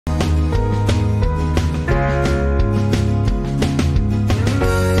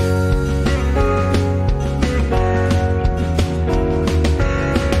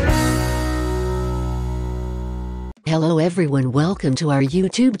Hello everyone, welcome to our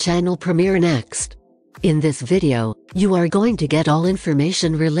YouTube channel Premiere Next. In this video, you are going to get all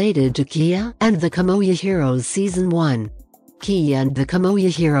information related to Kiya and the Kimoja Heroes Season 1. Kiya and the Kimoja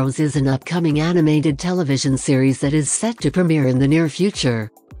Heroes is an upcoming animated television series that is set to premiere in the near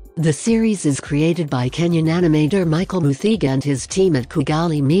future. The series is created by Kenyan animator Michael Muthiga and his team at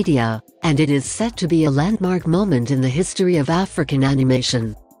Kigali Media, and it is set to be a landmark moment in the history of African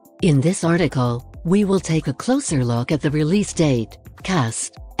animation. In this article, we will take a closer look at the release date,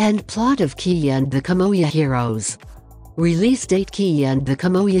 cast, and plot of Kiya and the Kimoja Heroes. Release date: Kiya and the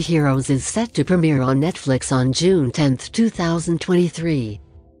Kimoja Heroes is set to premiere on Netflix on June 10, 2023.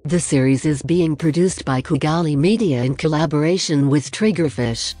 The series is being produced by Kigali Media in collaboration with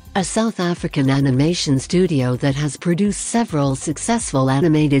Triggerfish, a South African animation studio that has produced several successful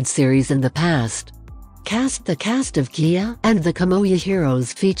animated series in the past. The cast of Kiya and the Kimoja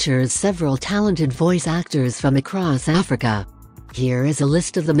Heroes features several talented voice actors from across Africa. Here is a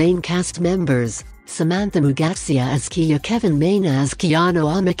list of the main cast members: Samantha Mugatsia as Kiya, Kevin Maina as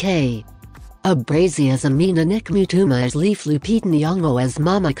Kiano Amake, Abrazi as Amina, Nick Mutuma as Leaf, Lupita Nyong'o as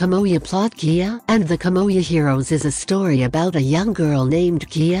Mama Kimoja. Plot: Kiya and the Kimoja Heroes is a story about a young girl named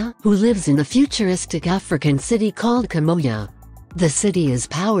Kiya who lives in a futuristic African city called Kimoja. The city is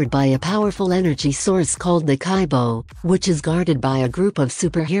powered by a powerful energy source called the Kaibo, which is guarded by a group of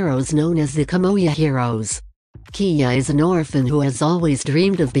superheroes known as the Kimoja Heroes. Kiya is an orphan who has always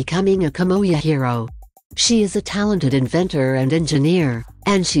dreamed of becoming a Kimoja hero. She is a talented inventor and engineer,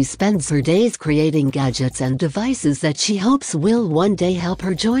 and she spends her days creating gadgets and devices that she hopes will one day help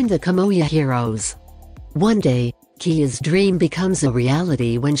her join the Kimoja Heroes. One day, Kiya's dream becomes a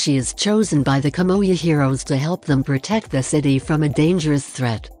reality when she is chosen by the Kimoja Heroes to help them protect the city from a dangerous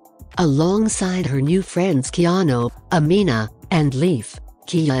threat. Alongside her new friends Kiano, Amina, and Leaf,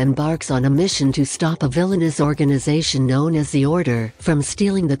 Kiya embarks on a mission to stop a villainous organization known as the Order from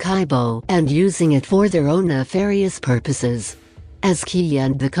stealing the Kaibo and using it for their own nefarious purposes. As Kiya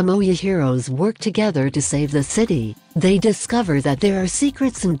and the Kimoja Heroes work together to save the city, they discover that there are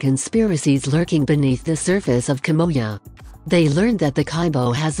secrets and conspiracies lurking beneath the surface of Kimoja. They learn that the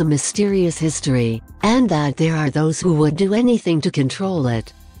Kaibo has a mysterious history, and that there are those who would do anything to control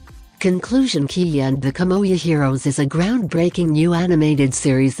it. Conclusion: Kiya and the Kimoja Heroes is a groundbreaking new animated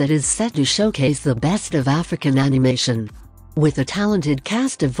series that is set to showcase the best of African animation. With a talented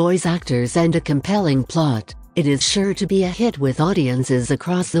cast of voice actors and a compelling plot, it is sure to be a hit with audiences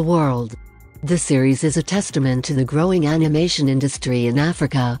across the world. The series is a testament to the growing animation industry in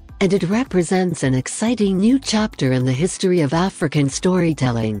Africa, and it represents an exciting new chapter in the history of African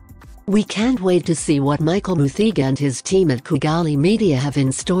storytelling. We can't wait to see what Michael Muthiga and his team at Kigali Media have in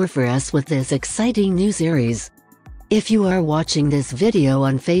store for us with this exciting new series. If you are watching this video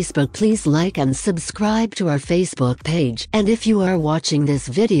on Facebook, please like and subscribe to our Facebook page, and if you are watching this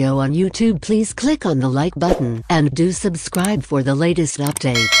video on YouTube, please click on the like button and do subscribe for the latest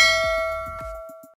update.